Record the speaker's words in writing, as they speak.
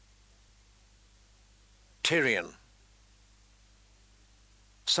Tyrion.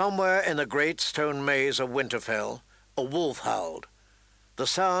 Somewhere in the great stone maze of Winterfell, a wolf howled. The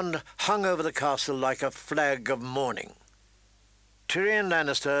sound hung over the castle like a flag of mourning. Tyrion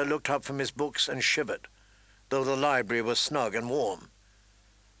Lannister looked up from his books and shivered, though the library was snug and warm.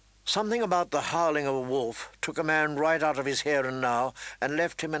 Something about the howling of a wolf took a man right out of his here and now and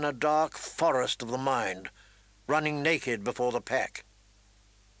left him in a dark forest of the mind, running naked before the pack.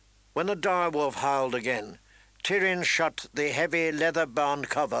 When the direwolf howled again, Tyrion shut the heavy leather-bound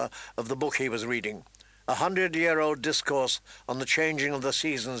cover of the book he was reading, 100-year-old discourse on the changing of the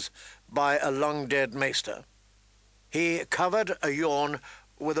seasons by a long-dead maester. He covered a yawn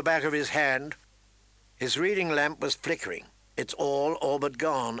with the back of his hand. His reading lamp was flickering, its all but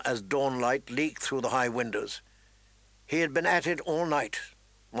gone as dawnlight leaked through the high windows. He had been at it all night.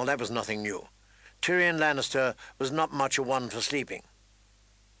 Well, that was nothing new. Tyrion Lannister was not much a one for sleeping.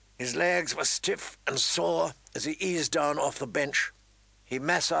 His legs were stiff and sore as he eased down off the bench. He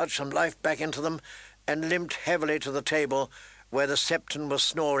massaged some life back into them and limped heavily to the table where the Septon was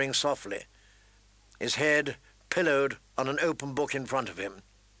snoring softly, his head pillowed on an open book in front of him.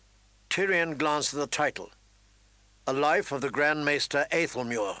 Tyrion glanced at the title. A Life of the Grand Maester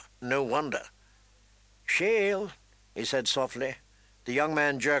Aethelmuir. No wonder. "Shale," he said softly. The young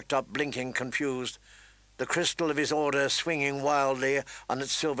man jerked up, blinking, confused, the crystal of his order swinging wildly on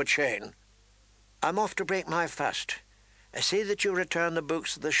its silver chain. "I'm off to break my fast. See that you return the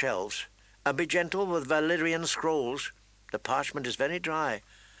books to the shelves, and be gentle with Valyrian scrolls. The parchment is very dry.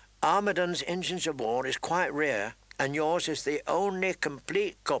 Armadan's Engines of War is quite rare, and yours is the only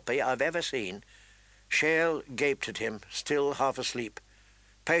complete copy I've ever seen." Shale gaped at him, still half asleep.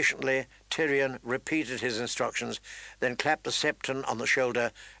 Patiently, Tyrion repeated his instructions, then clapped the Septon on the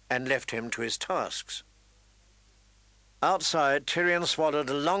shoulder and left him to his tasks. Outside, Tyrion swallowed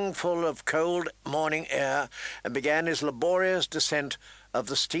a lungful of cold morning air and began his laborious descent of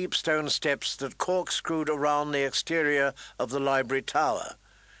the steep stone steps that corkscrewed around the exterior of the library tower.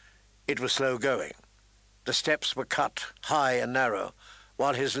 It was slow going. The steps were cut, high and narrow,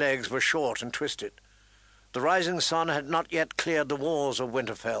 while his legs were short and twisted. The rising sun had not yet cleared the walls of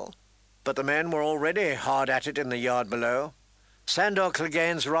Winterfell, but the men were already hard at it in the yard below. Sandor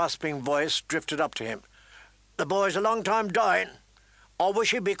Clegane's rasping voice drifted up to him. "The boy's a long time dying. I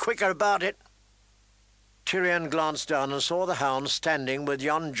wish he'd be quicker about it." Tyrion glanced down and saw the hounds standing with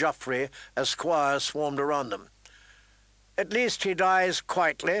young Joffrey as squires swarmed around them. "At least he dies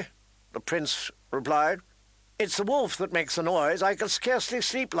quietly," the prince replied. "It's the wolf that makes the noise. I could scarcely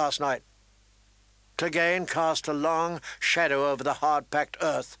sleep last night." Clegane cast a long shadow over the hard-packed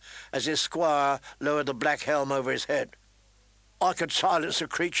earth as his squire lowered the black helm over his head. "I could silence the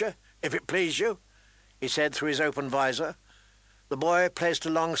creature, if it pleased you," he said through his open visor. The boy placed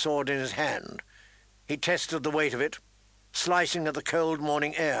a long sword in his hand. He tested the weight of it, slicing at the cold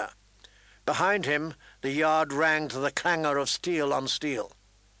morning air. Behind him, the yard rang to the clangor of steel on steel.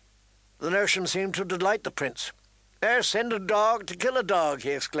 The notion seemed to delight the prince. "Send a dog to kill a dog,"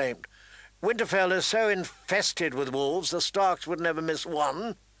 he exclaimed. "Winterfell is so infested with wolves, the Starks would never miss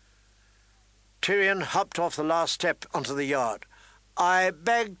one." Tyrion hopped off the last step onto the yard. "I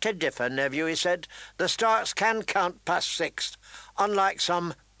beg to differ, nephew," he said. "The Starks can count past 6, unlike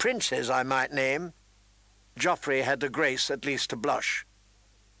some princes I might name." Joffrey had the grace at least to blush.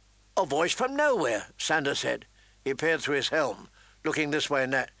 "A voice from nowhere," Sandor said. He peered through his helm, looking this way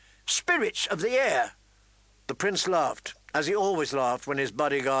and that. "Spirits of the air." The prince laughed, as he always laughed when his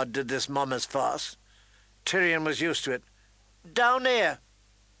bodyguard did this mummers farce. Tyrion was used to it. "Down there."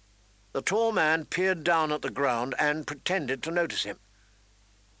 The tall man peered down at the ground and pretended to notice him.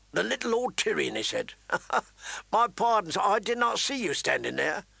 "The little old Tyrion," he said. "My pardon, sir, I did not see you standing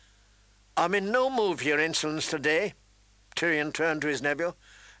there." "I'm in no mood for your insolence today." Tyrion turned to his nephew.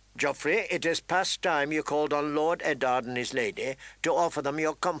 "Joffrey, it is past time you called on Lord Eddard and his lady to offer them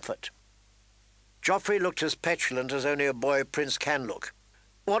your comfort." Joffrey looked as petulant as only a boy prince can look.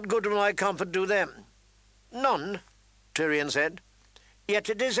 "What good will my comfort do them?" "None," Tyrion said. "Yet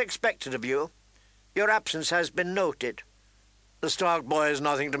it is expected of you. Your absence has been noted." "The Stark boy is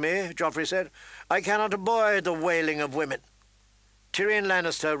nothing to me," Joffrey said. "I cannot abide the wailing of women." Tyrion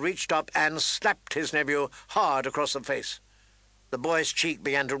Lannister reached up and slapped his nephew hard across the face. The boy's cheek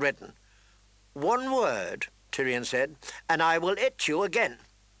began to redden. "One word," Tyrion said, "and I will hit you again."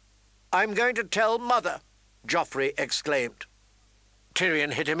 "I'm going to tell Mother," Joffrey exclaimed.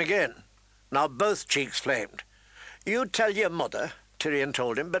 Tyrion hit him again. Now both cheeks flamed. "You tell your mother Tyrion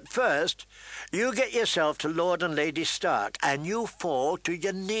told him. "But first, you get yourself to Lord and Lady Stark, and you fall to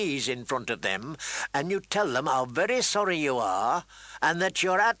your knees in front of them, and you tell them how very sorry you are, and that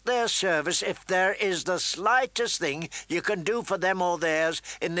you're at their service if there is the slightest thing you can do for them or theirs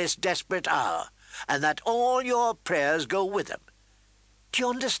in this desperate hour, and that all your prayers go with them. Do you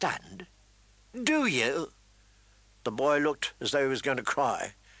understand? Do you?" The boy looked as though he was going to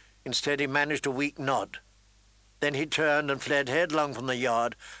cry. Instead, he managed a weak nod. Then he turned and fled headlong from the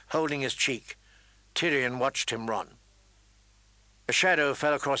yard, holding his cheek. Tyrion watched him run. A shadow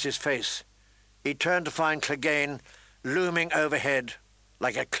fell across his face. He turned to find Clegane looming overhead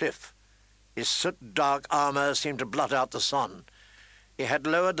like a cliff. His soot-dark armour seemed to blot out the sun. He had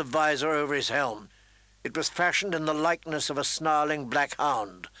lowered the visor over his helm. It was fashioned in the likeness of a snarling black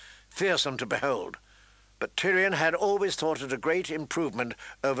hound, fearsome to behold. But Tyrion had always thought it a great improvement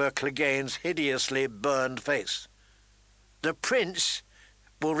over Clegane's hideously burned face. "The prince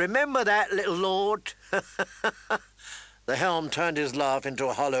will remember that, little lord." The helm turned his laugh into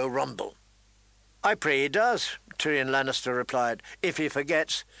a hollow rumble. "I pray he does," Tyrion Lannister replied. "If he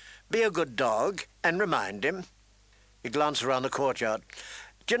forgets, be a good dog and remind him." He glanced around the courtyard.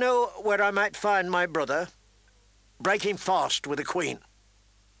 "Do you know where I might find my brother?" "Breaking fast with the Queen."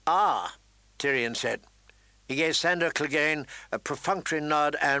 "Ah," Tyrion said. He gave Sandor Clegane a perfunctory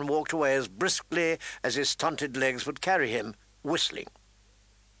nod and walked away as briskly as his stunted legs would carry him, whistling.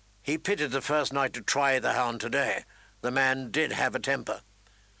 He pitied the first knight to try the hound today. The man did have a temper.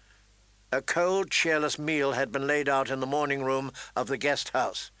 A cold, cheerless meal had been laid out in the morning room of the guest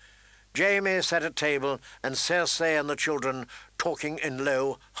house. Jaime sat at table, and Cersei and the children talking in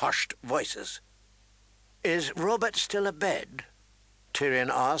low, hushed voices. "Is Robert still abed?"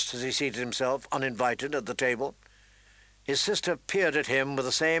 Tyrion asked as he seated himself, uninvited, at the table. His sister peered at him with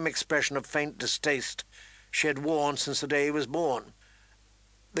the same expression of faint distaste she had worn since the day he was born.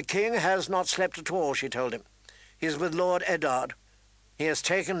 "The king has not slept at all," she told him. "He is with Lord Eddard. He has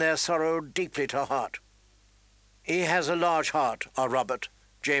taken their sorrow deeply to heart." "He has a large heart, our Robert,"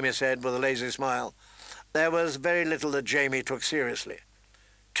 Jaime said with a lazy smile. There was very little that Jaime took seriously.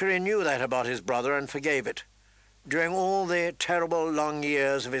 Tyrion knew that about his brother and forgave it. During all the terrible long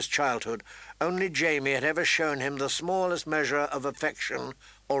years of his childhood, only Jaime had ever shown him the smallest measure of affection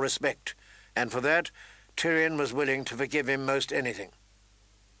or respect, and for that Tyrion was willing to forgive him most anything.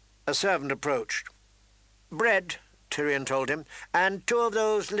 A servant approached. "Bread," Tyrion told him, "and 2 of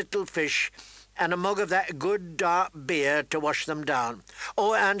those little fish, and a mug of that good dark beer to wash them down.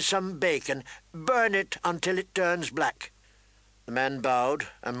 Oh, and some bacon. Burn it until it turns black." The man bowed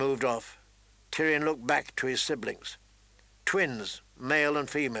and moved off. Tyrion looked back to his siblings. Twins, male and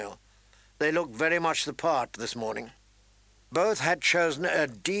female. They looked very much the part this morning. Both had chosen a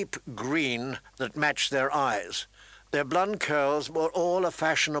deep green that matched their eyes. Their blonde curls were all a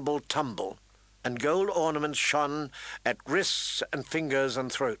fashionable tumble, and gold ornaments shone at wrists and fingers and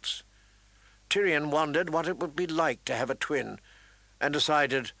throats. Tyrion wondered what it would be like to have a twin, and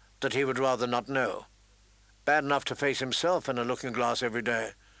decided that he would rather not know. Bad enough to face himself in a looking-glass every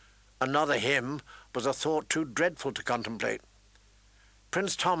day. Another him was a thought too dreadful to contemplate.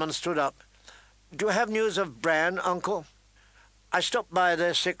 Prince Tommen stood up. "Do you have news of Bran, uncle?" "I stopped by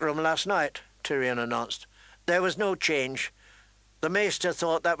their sick room last night," Tyrion announced. "There was no change. The maester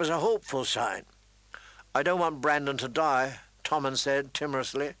thought that was a hopeful sign." "I don't want Brandon to die," Tommen said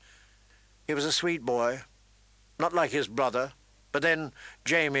timorously. He was a sweet boy, not like his brother, but then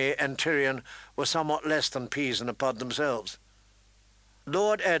Jaime and Tyrion were somewhat less than peas in a pod themselves.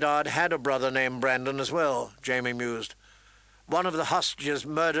 "Lord Eddard had a brother named Brandon as well," Jaime mused. "One of the hostages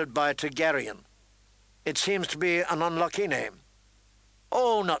murdered by Targaryen. It seems to be an unlucky name."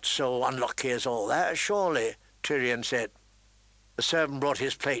 "Oh, not so unlucky as all that, surely," Tyrion said. The servant brought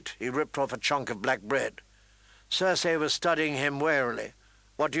his plate. He ripped off a chunk of black bread. Cersei was studying him warily.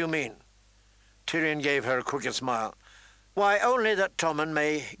 "What do you mean?" Tyrion gave her a crooked smile. "Why, only that Tommen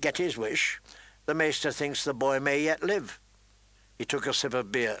may get his wish. The maester thinks the boy may yet live." He took a sip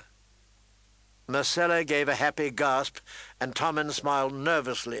of beer. Myrcella gave a happy gasp, and Tommen smiled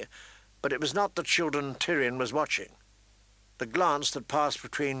nervously, but it was not the children Tyrion was watching. The glance that passed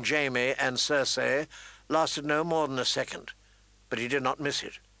between Jaime and Cersei lasted no more than a second, but he did not miss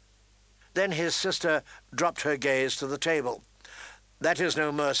it. Then his sister dropped her gaze to the table. "That is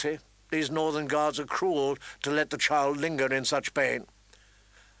no mercy. These northern guards are cruel to let the child linger in such pain."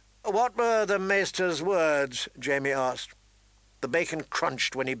 "What were the maester's words?" Jaime asked. The bacon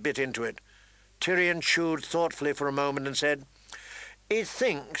crunched when he bit into it. Tyrion chewed thoughtfully for a moment and said, "He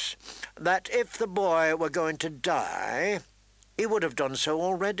thinks that if the boy were going to die, he would have done so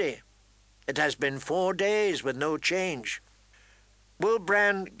already. It has been 4 days with no change." "Will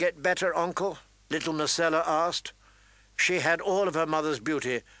Bran get better, uncle?" little Marcella asked. She had all of her mother's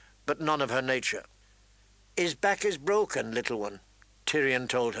beauty, but none of her nature. "His back is broken, little one," Tyrion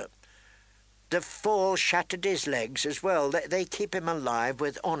told her. "The fall shattered his legs as well. They keep him alive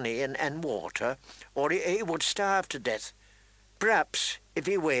with honey and water, or he would starve to death. Perhaps, if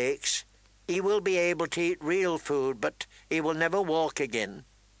he wakes, he will be able to eat real food, but he will never walk again."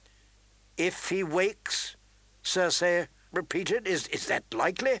 "If he wakes?" Cersei repeated. Is that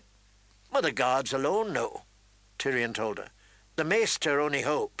likely?" "Well, the guards alone know," Tyrion told her. "The maester only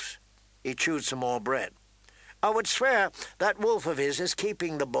hopes." He chewed some more bread. "I would swear that wolf of his is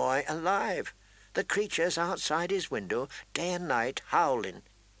keeping the boy alive. The creature's outside his window, day and night, howling.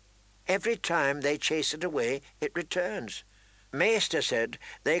 Every time they chase it away, it returns. Maester said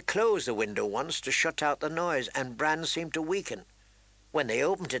they closed the window once to shut out the noise, and Bran seemed to weaken. When they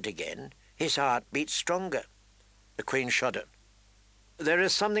opened it again, his heart beat stronger." The Queen shuddered. "There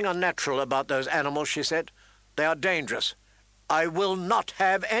is something unnatural about those animals," she said. "They are dangerous. I will not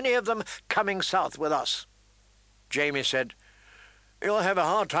have any of them coming south with us." Jaime said, "You'll have a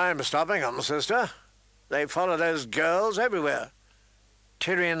hard time stopping them, sister. They follow those girls everywhere."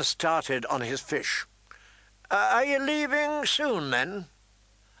 Tyrion started on his fish. "Are you leaving soon, then?"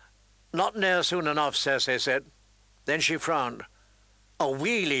 "Not near soon enough," Cersei said. Then she frowned. "Are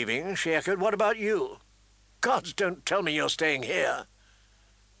we leaving?" she echoed. "What about you? Gods, don't tell me you're staying here."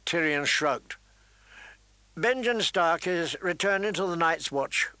 Tyrion shrugged. "Benjen Stark is returning to the Night's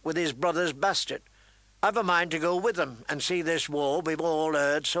Watch with his brother's bastard. I've a mind to go with them and see this war we've all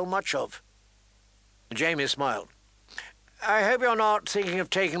heard so much of." Jaime smiled. "I hope you're not thinking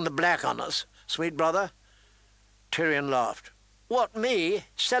of taking the black on us, sweet brother." Tyrion laughed. "What, me?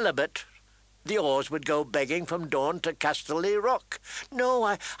 Celibate? The oars would go begging from dawn to Casterly Rock. No,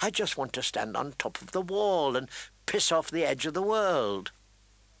 I just want to stand on top of the wall and piss off the edge of the world."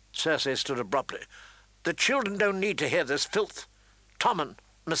 Cersei stood abruptly. "The children don't need to hear this filth. Tommen,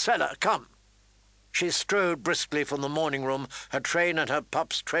 Marcella, come." She strode briskly from the morning room, her train and her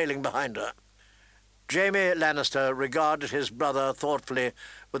pups trailing behind her. Jaime Lannister regarded his brother thoughtfully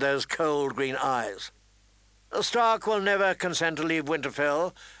with those cold green eyes. "Stark will never consent to leave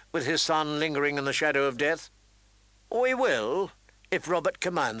Winterfell with his son lingering in the shadow of death." "We will, if Robert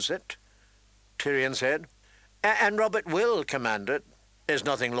commands it," Tyrion said. "And Robert will command it. There's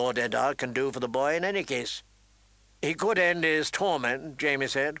nothing Lord Eddard can do for the boy in any case." "He could end his torment," Jaime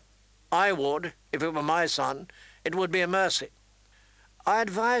said. "I would, if it were my son. It would be a mercy." "I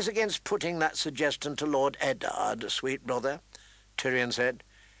advise against putting that suggestion to Lord Eddard, sweet brother," Tyrion said.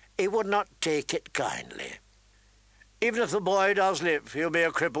 "He would not take it kindly." "Even if the boy does live, he'll be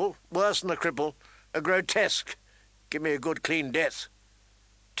a cripple, worse than a cripple, a grotesque. Give me a good clean death."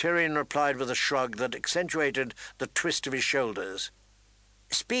 Tyrion replied with a shrug that accentuated the twist of his shoulders.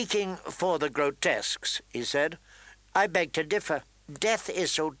 "Speaking for the grotesques," he said, "I beg to differ. Death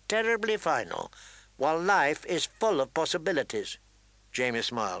is so terribly final, while life is full of possibilities." Jaime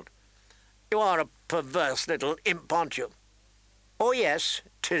smiled. "You are a perverse little imp, aren't you?" "Oh, yes,"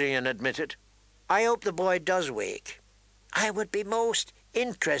 Tyrion admitted. "I hope the boy does wake. I would be most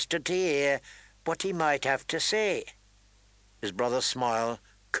interested to hear what he might have to say." His brother's smile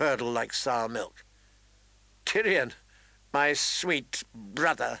curdled like sour milk. "Tyrion, my sweet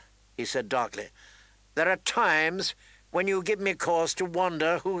brother," he said darkly, "there are times when you give me cause to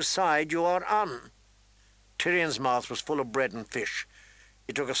wonder whose side you are on." Tyrion's mouth was full of bread and fish.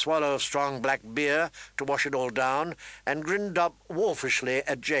 He took a swallow of strong black beer to wash it all down, and grinned up wolfishly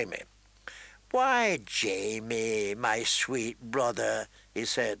at Jaime. "Why, Jaime, my sweet brother," he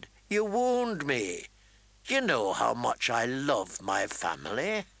said, "you wound me. You know how much I love my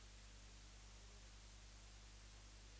family."